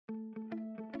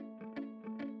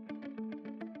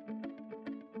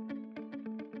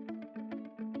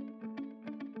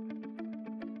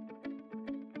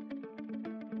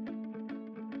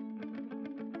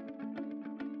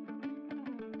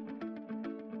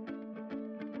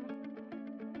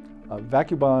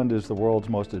VacuBond is the world's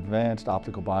most advanced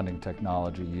optical bonding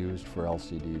technology used for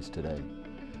LCDs today.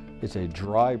 It's a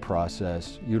dry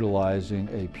process utilizing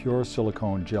a pure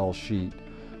silicone gel sheet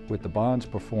with the bonds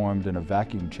performed in a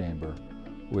vacuum chamber,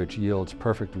 which yields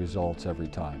perfect results every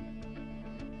time.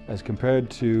 As compared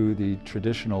to the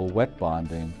traditional wet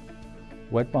bonding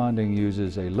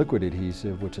uses a liquid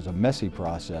adhesive, which is a messy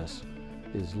process,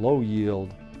 is low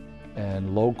yield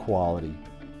and low quality.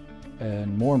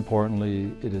 And more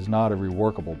importantly, it is not a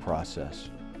reworkable process.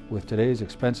 With today's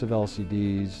expensive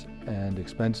LCDs and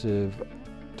expensive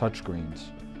touchscreens,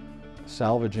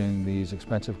 salvaging these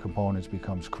expensive components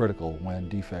becomes critical when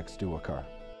defects do occur.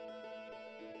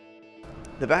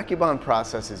 The VacuBond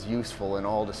process is useful in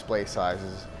all display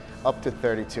sizes up to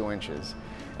 32 inches,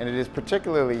 and it is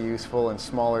particularly useful in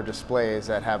smaller displays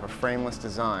that have a frameless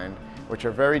design, which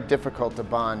are very difficult to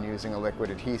bond using a liquid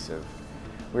adhesive.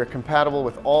 We are compatible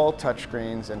with all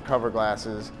touchscreens and cover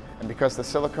glasses, and because the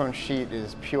silicone sheet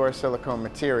is pure silicone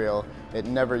material, it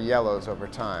never yellows over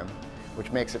time,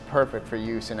 which makes it perfect for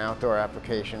use in outdoor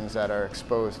applications that are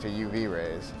exposed to UV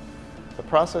rays. The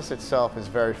process itself is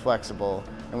very flexible,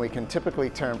 and we can typically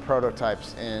turn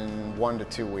prototypes in 1 to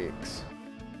 2 weeks.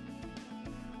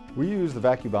 We use the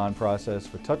VacuBond process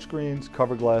for touchscreens,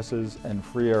 cover glasses, and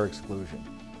free air exclusion.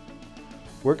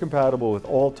 We're compatible with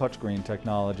all touchscreen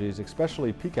technologies,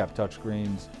 especially PCAP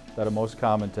touchscreens that are most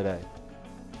common today.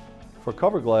 For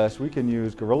cover glass, we can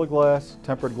use Gorilla Glass,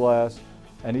 tempered glass,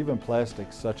 and even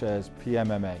plastics such as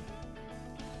PMMA.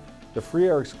 The free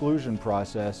air exclusion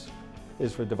process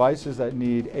is for devices that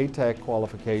need ATEC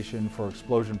qualification for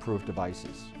explosion-proof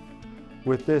devices.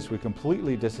 With this, we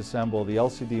completely disassemble the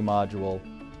LCD module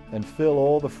and fill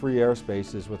all the free air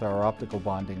spaces with our optical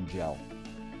bonding gel.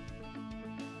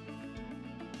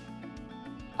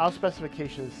 Our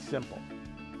specification is simple.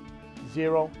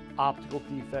 0 optical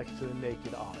defects to the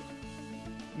naked eye.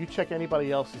 You check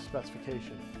anybody else's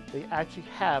specification, they actually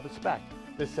have a spec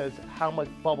that says how much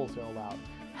bubbles they're allowed,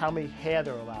 how many hair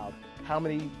they're allowed, how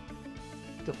many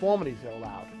deformities they're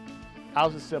allowed.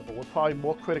 Ours is simple. We're probably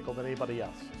more critical than anybody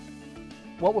else.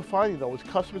 What we're finding though is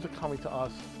customers are coming to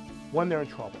us when they're in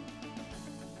trouble,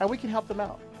 and we can help them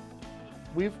out.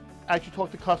 We've actually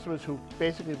talked to customers who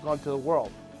basically have gone to the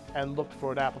world and looked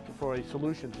for a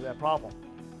solution to their problem.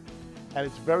 And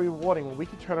it's very rewarding when we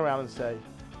can turn around and say,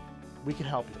 we can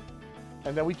help you.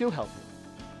 And then we do help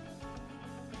you.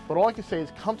 But all I can say is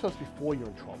come to us before you're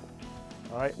in trouble.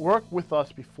 All right? Work with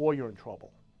us before you're in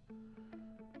trouble.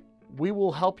 We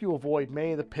will help you avoid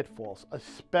many of the pitfalls,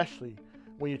 especially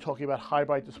when you're talking about high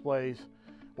bright displays,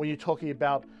 when you're talking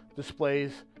about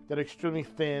displays that are extremely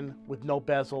thin with no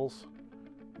bezels,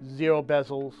 0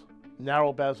 bezels,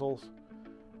 narrow bezels,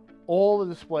 all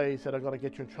the displays that are going to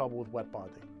get you in trouble with wet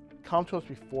bonding. Come to us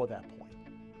before that point.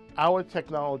 Our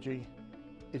technology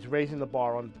is raising the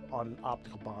bar on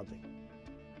optical bonding.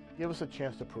 Give us a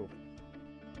chance to prove it.